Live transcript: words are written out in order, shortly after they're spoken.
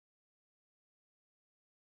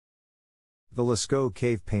The Lascaux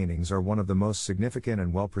cave paintings are one of the most significant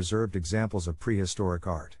and well-preserved examples of prehistoric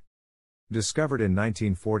art. Discovered in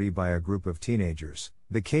 1940 by a group of teenagers,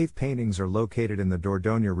 the cave paintings are located in the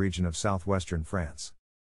Dordogne region of southwestern France.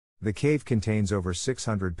 The cave contains over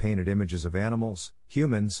 600 painted images of animals,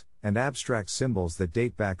 humans, and abstract symbols that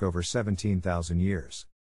date back over 17,000 years.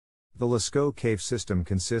 The Lascaux cave system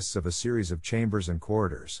consists of a series of chambers and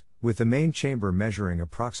corridors, with the main chamber measuring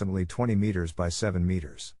approximately 20 meters by 7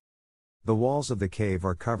 meters. The walls of the cave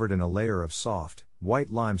are covered in a layer of soft,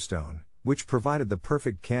 white limestone, which provided the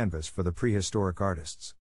perfect canvas for the prehistoric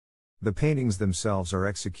artists. The paintings themselves are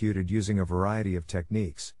executed using a variety of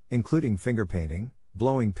techniques, including finger painting,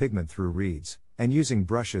 blowing pigment through reeds, and using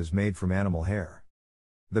brushes made from animal hair.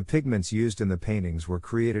 The pigments used in the paintings were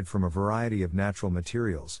created from a variety of natural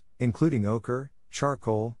materials, including ochre,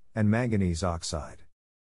 charcoal, and manganese oxide.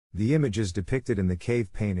 The images depicted in the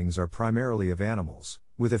cave paintings are primarily of animals,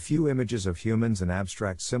 with a few images of humans and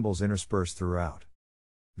abstract symbols interspersed throughout.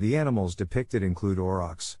 The animals depicted include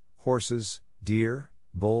aurochs, horses, deer,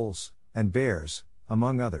 bulls, and bears,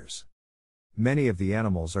 among others. Many of the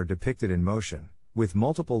animals are depicted in motion, with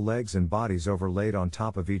multiple legs and bodies overlaid on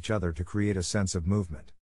top of each other to create a sense of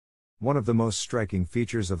movement. One of the most striking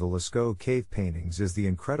features of the Lascaux cave paintings is the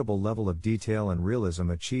incredible level of detail and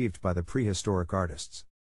realism achieved by the prehistoric artists.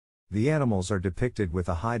 The animals are depicted with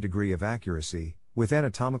a high degree of accuracy, with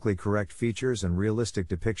anatomically correct features and realistic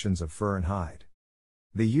depictions of fur and hide.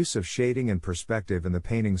 The use of shading and perspective in the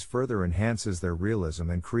paintings further enhances their realism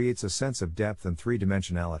and creates a sense of depth and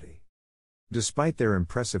three-dimensionality. Despite their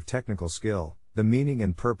impressive technical skill, the meaning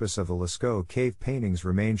and purpose of the Lascaux cave paintings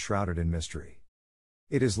remain shrouded in mystery.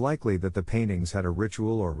 It is likely that the paintings had a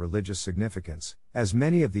ritual or religious significance, as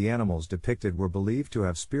many of the animals depicted were believed to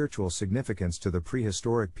have spiritual significance to the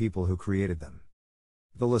prehistoric people who created them.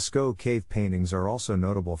 The Lascaux cave paintings are also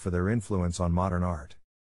notable for their influence on modern art.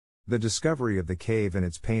 The discovery of the cave and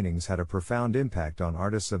its paintings had a profound impact on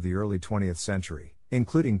artists of the early 20th century,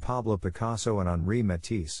 including Pablo Picasso and Henri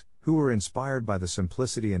Matisse, who were inspired by the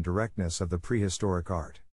simplicity and directness of the prehistoric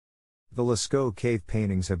art. The Lascaux cave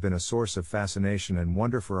paintings have been a source of fascination and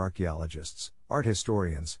wonder for archaeologists, art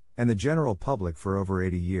historians, and the general public for over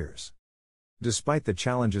 80 years. Despite the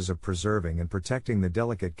challenges of preserving and protecting the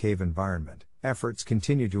delicate cave environment, efforts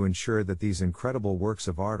continue to ensure that these incredible works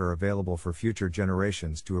of art are available for future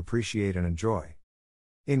generations to appreciate and enjoy.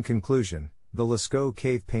 In conclusion, the Lascaux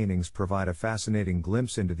cave paintings provide a fascinating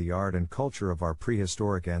glimpse into the art and culture of our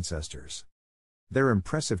prehistoric ancestors. Their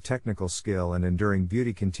impressive technical skill and enduring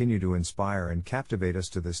beauty continue to inspire and captivate us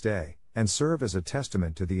to this day, and serve as a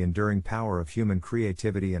testament to the enduring power of human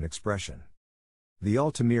creativity and expression. The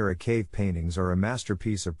Altamira cave paintings are a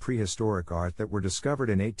masterpiece of prehistoric art that were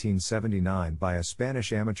discovered in 1879 by a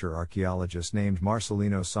Spanish amateur archaeologist named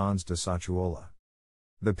Marcelino Sanz de Sachuola.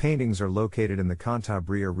 The paintings are located in the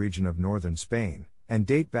Cantabria region of northern Spain, and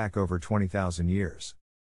date back over 20,000 years.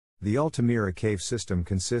 The Altamira cave system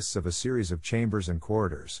consists of a series of chambers and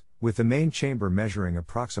corridors, with the main chamber measuring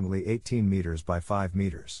approximately 18 meters by 5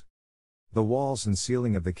 meters. The walls and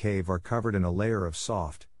ceiling of the cave are covered in a layer of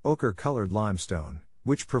soft, ochre-colored limestone,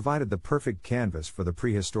 which provided the perfect canvas for the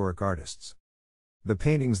prehistoric artists. The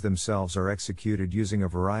paintings themselves are executed using a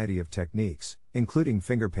variety of techniques, including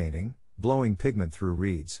finger painting, blowing pigment through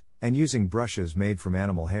reeds, and using brushes made from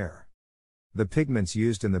animal hair. The pigments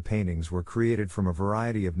used in the paintings were created from a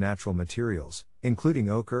variety of natural materials, including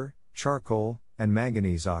ochre, charcoal, and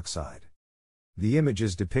manganese oxide. The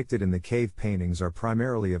images depicted in the cave paintings are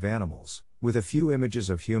primarily of animals, with a few images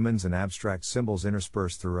of humans and abstract symbols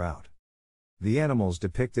interspersed throughout. The animals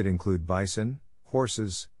depicted include bison,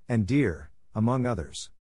 horses, and deer, among others.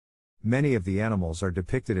 Many of the animals are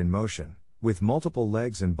depicted in motion, with multiple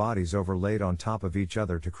legs and bodies overlaid on top of each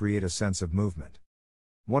other to create a sense of movement.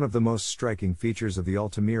 One of the most striking features of the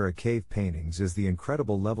Altamira cave paintings is the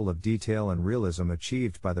incredible level of detail and realism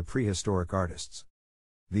achieved by the prehistoric artists.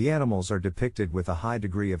 The animals are depicted with a high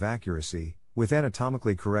degree of accuracy, with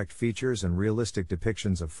anatomically correct features and realistic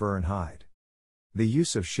depictions of fur and hide. The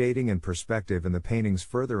use of shading and perspective in the paintings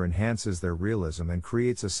further enhances their realism and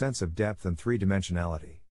creates a sense of depth and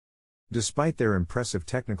three-dimensionality. Despite their impressive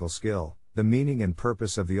technical skill, the meaning and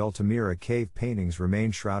purpose of the Altamira cave paintings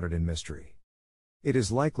remain shrouded in mystery. It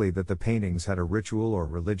is likely that the paintings had a ritual or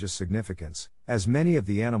religious significance, as many of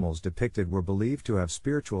the animals depicted were believed to have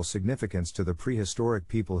spiritual significance to the prehistoric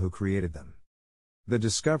people who created them. The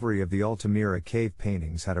discovery of the Altamira cave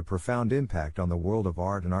paintings had a profound impact on the world of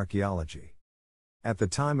art and archaeology. At the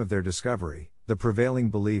time of their discovery, the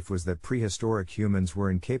prevailing belief was that prehistoric humans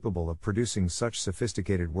were incapable of producing such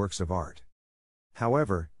sophisticated works of art.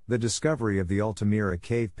 However, The discovery of the Altamira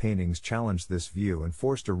cave paintings challenged this view and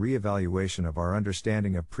forced a re-evaluation of our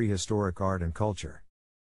understanding of prehistoric art and culture.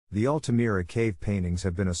 The Altamira cave paintings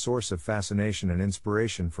have been a source of fascination and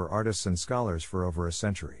inspiration for artists and scholars for over a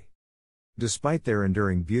century. Despite their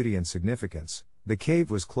enduring beauty and significance, the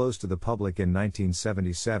cave was closed to the public in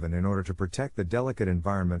 1977 in order to protect the delicate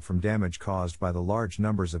environment from damage caused by the large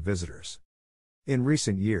numbers of visitors. In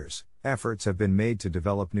recent years, efforts have been made to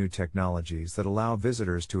develop new technologies that allow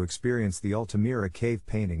visitors to experience the Altamira cave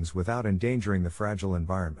paintings without endangering the fragile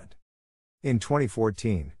environment. In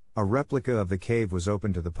 2014, a replica of the cave was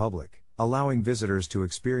opened to the public, allowing visitors to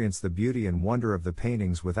experience the beauty and wonder of the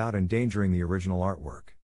paintings without endangering the original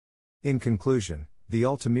artwork. In conclusion, the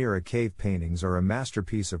Altamira cave paintings are a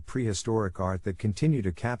masterpiece of prehistoric art that continue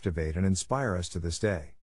to captivate and inspire us to this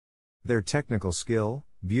day. Their technical skill,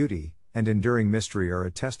 beauty, and enduring mystery are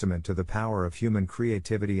a testament to the power of human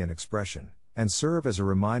creativity and expression, and serve as a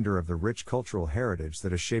reminder of the rich cultural heritage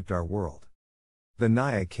that has shaped our world. The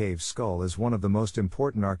Naya Cave skull is one of the most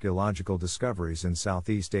important archaeological discoveries in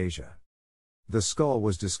Southeast Asia. The skull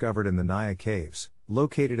was discovered in the Naya Caves,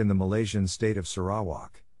 located in the Malaysian state of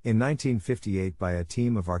Sarawak, in 1958 by a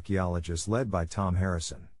team of archaeologists led by Tom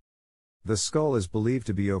Harrison. The skull is believed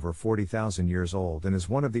to be over 40,000 years old and is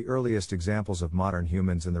one of the earliest examples of modern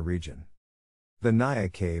humans in the region. The Naya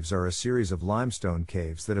Caves are a series of limestone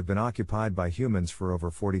caves that have been occupied by humans for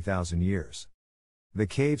over 40,000 years. The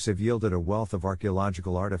caves have yielded a wealth of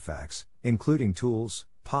archaeological artifacts, including tools,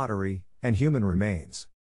 pottery, and human remains.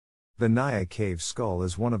 The Naya Cave skull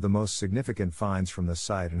is one of the most significant finds from the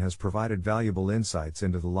site and has provided valuable insights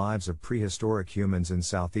into the lives of prehistoric humans in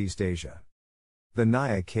Southeast Asia. The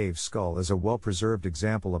Naya Cave skull is a well-preserved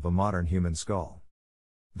example of a modern human skull.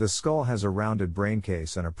 The skull has a rounded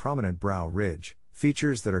braincase and a prominent brow ridge,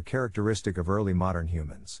 features that are characteristic of early modern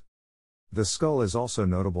humans. The skull is also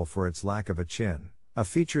notable for its lack of a chin, a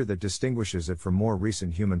feature that distinguishes it from more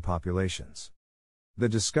recent human populations. The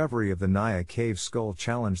discovery of the Naya Cave skull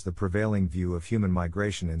challenged the prevailing view of human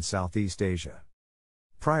migration in Southeast Asia.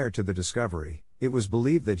 Prior to the discovery, it was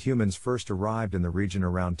believed that humans first arrived in the region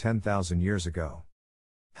around 10,000 years ago.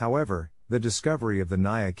 However, the discovery of the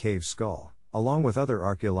Naya Cave skull, along with other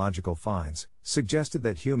archaeological finds, suggested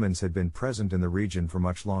that humans had been present in the region for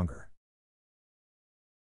much longer.